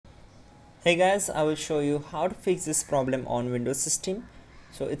Hey guys, I will show you how to fix this problem on Windows system.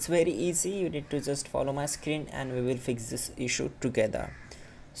 So it's very easy. You need to just follow my screen and we will fix this issue together.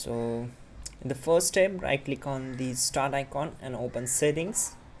 So in the first step, right click on the start icon and open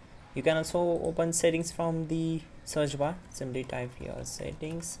settings. You can also open settings from the search bar. Simply type here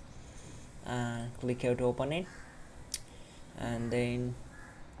settings and click here to open it, and then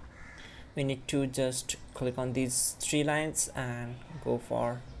we need to just click on these three lines and go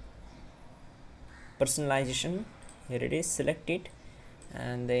for personalization. Here it is, select it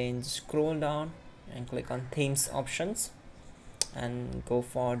and then scroll down and click on themes options and go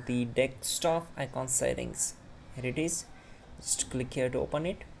for the desktop icon settings. Here it is, just click here to open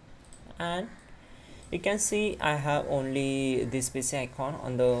it, and you can see I have only this PC icon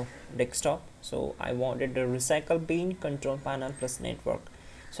on the desktop, so I wanted the recycle bin, control panel plus network.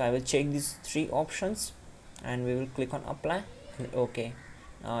 So I will check these three options and we will click on apply and OK.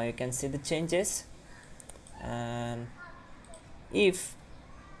 Now you can see the changes, and if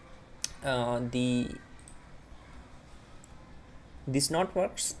this not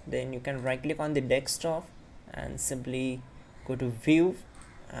works, then you can right click on the desktop and simply go to view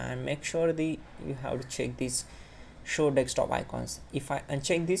and make sure you have to check this show desktop icons. If I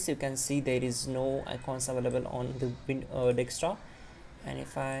uncheck this, you can see there is no icons available on the desktop, and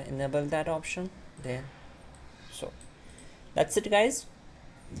if I enable that option, then so that's it guys.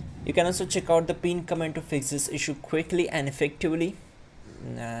 You can also check out the pin command to fix this issue quickly and effectively,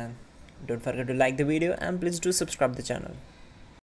 and don't forget to like the video and please do subscribe the channel.